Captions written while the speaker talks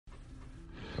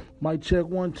Mic check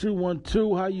 1 2 1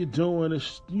 2. How you doing?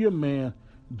 It's your man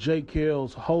Jay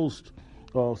Kells, host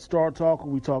of Star Talk,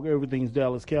 where we talk everything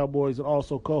Dallas Cowboys, and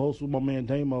also co-host with my man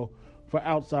Damo for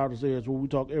Outsiders Edge, where we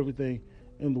talk everything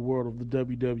in the world of the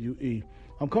WWE.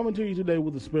 I'm coming to you today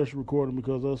with a special recording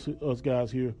because us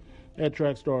guys here at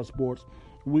Trackstar Sports,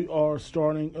 we are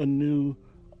starting a new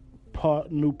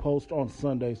post on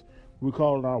Sundays. We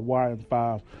call it our Wire and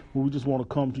Five, where we just want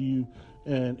to come to you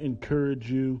and encourage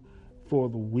you for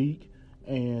the week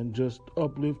and just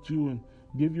uplift you and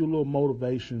give you a little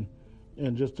motivation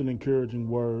and just an encouraging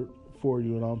word for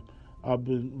you. And I've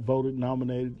been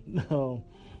nominated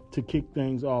to kick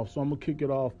things off. So I'm going to kick it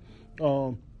off.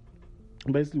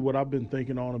 Basically what I've been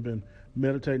thinking on, I've been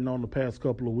meditating on the past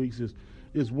couple of weeks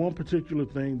is one particular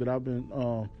thing that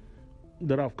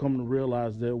I've come to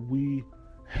realize that we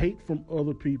hate from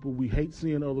other people. We hate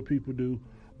seeing other people do,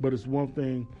 but it's one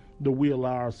thing that we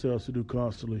allow ourselves to do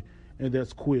constantly, and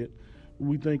that's quit.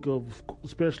 We think of,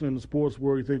 especially in the sports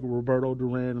world, you think of Roberto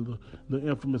Duran and the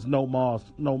infamous No Moss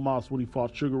when he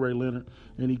fought Sugar Ray Leonard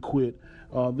and he quit.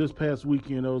 This past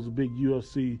weekend, there was a big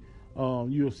UFC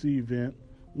event,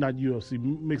 not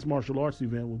UFC, mixed martial arts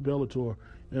event with Bellator,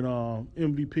 and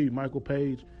MVP Michael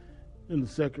Page in the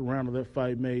second round of that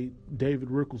fight made David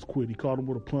Rickles quit. He caught him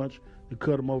with a punch that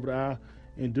cut him over the eye,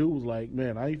 and dude was like,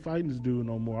 man, I ain't fighting this dude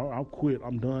no more. I'll quit.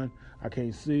 I'm done. I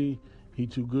can't see. He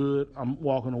too good. I'm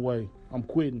walking away. I'm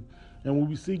quitting. And when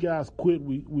we see guys quit,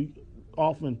 we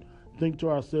often think to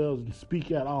ourselves and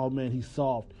speak out, oh man, he's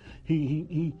soft.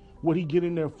 He what he get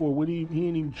in there for? He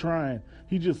ain't even trying.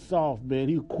 He just soft, man.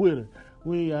 He a quitter.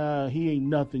 He ain't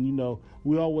nothing, you know.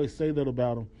 We always say that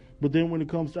about him. But then when it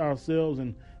comes to ourselves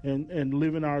and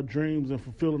living our dreams and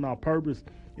fulfilling our purpose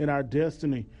and our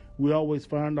destiny, we often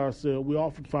find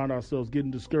ourselves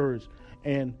getting discouraged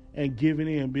and giving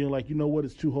in, being like, you know what,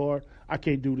 it's too hard. I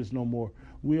can't do this no more.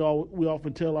 We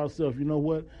often tell ourselves, you know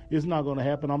what, it's not going to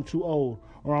happen. I'm too old,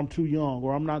 or I'm too young,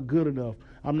 or I'm not good enough.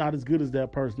 I'm not as good as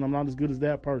that person. I'm not as good as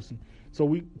that person. So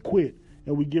we quit,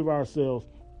 and we give ourselves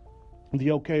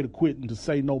the okay to quit and to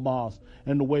say no mas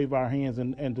and to wave our hands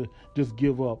and to just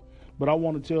give up. But I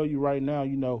want to tell you right now,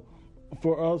 you know,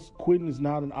 for us, quitting is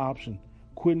not an option.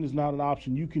 Quitting is not an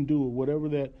option. You can do it. Whatever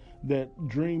that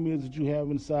dream is that you have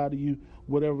inside of you,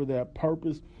 whatever that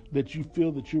purpose that you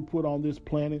feel that you're put on this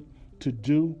planet to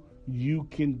do, you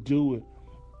can do it.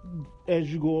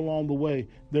 As you go along the way,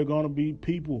 there are going to be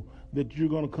people that you're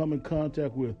going to come in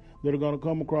contact with that are going to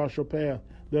come across your path,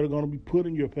 that are going to be put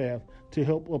in your path to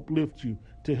help uplift you,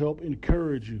 to help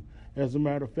encourage you. As a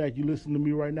matter of fact, you listen to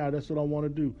me right now, that's what I want to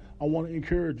do. I want to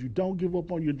encourage you. Don't give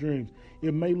up on your dreams.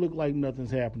 It may look like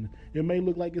nothing's happening. It may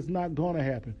look like it's not going to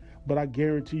happen. But I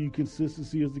guarantee you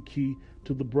consistency is the key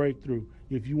to the breakthrough.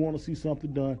 If you want to see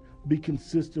something done, be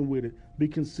consistent with it. Be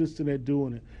consistent at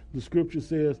doing it. The scripture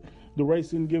says, the race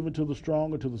isn't given to the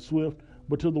strong or to the swift,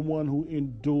 but to the one who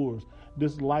endures.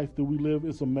 This life that we live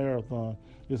is a marathon.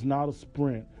 It's not a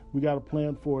sprint. We got to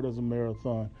plan for it as a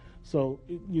marathon. So,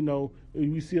 you know,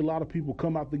 you see a lot of people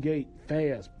come out the gate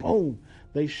fast. Boom.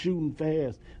 They shooting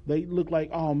fast. They look like,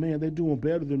 oh, man, they're doing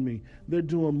better than me. They're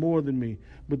doing more than me.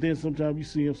 But then sometimes you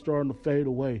see them starting to fade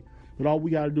away. But all we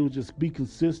got to do is just be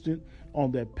consistent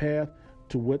on that path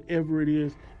to whatever it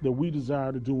is that we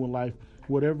desire to do in life,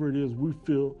 whatever it is we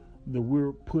feel that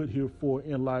we're put here for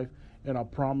in life. And I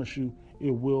promise you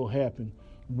it will happen.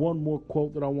 One more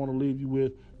quote that I want to leave you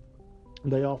with.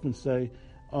 They often say,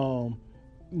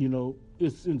 you know,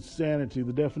 it's insanity.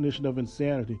 The definition of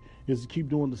insanity is to keep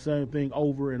doing the same thing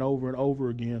over and over and over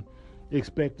again,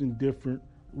 expecting different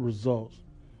results.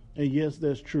 And yes,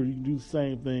 that's true. You can do the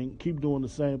same thing, keep doing the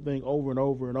same thing over and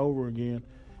over and over again.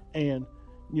 And,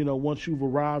 you know, once you've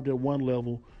arrived at one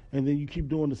level and then you keep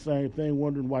doing the same thing,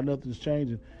 wondering why nothing's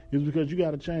changing, it's because you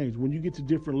got to change. When you get to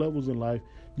different levels in life,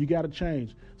 you got to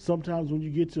change. Sometimes when you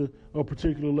get to a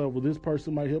particular level, this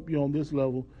person might help you on this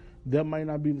level. That might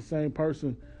not be the same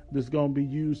person that's going to be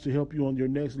used to help you on your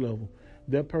next level.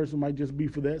 That person might just be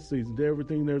for that season. To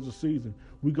everything, there's a season.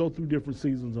 We go through different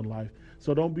seasons in life.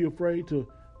 So don't be afraid to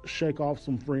shake off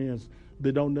some friends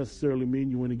that don't necessarily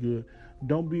mean you any good.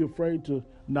 Don't be afraid to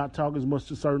not talk as much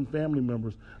to certain family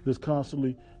members that's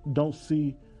constantly don't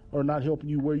see or not helping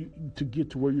you to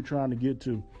get to where you're trying to get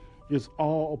to. It's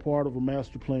all a part of a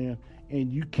master plan,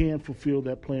 and you can fulfill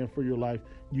that plan for your life.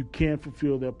 You can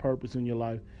fulfill that purpose in your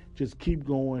life. Just keep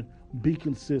going, be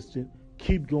consistent,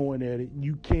 keep going at it.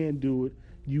 You can do it.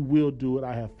 You will do it.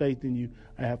 I have faith in you.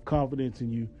 I have confidence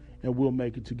in you, and we'll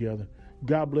make it together.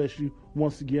 God bless you.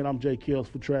 Once again, I'm Jay Kells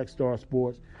for Trackstar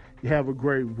Sports. You have a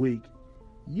great week.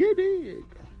 You dig?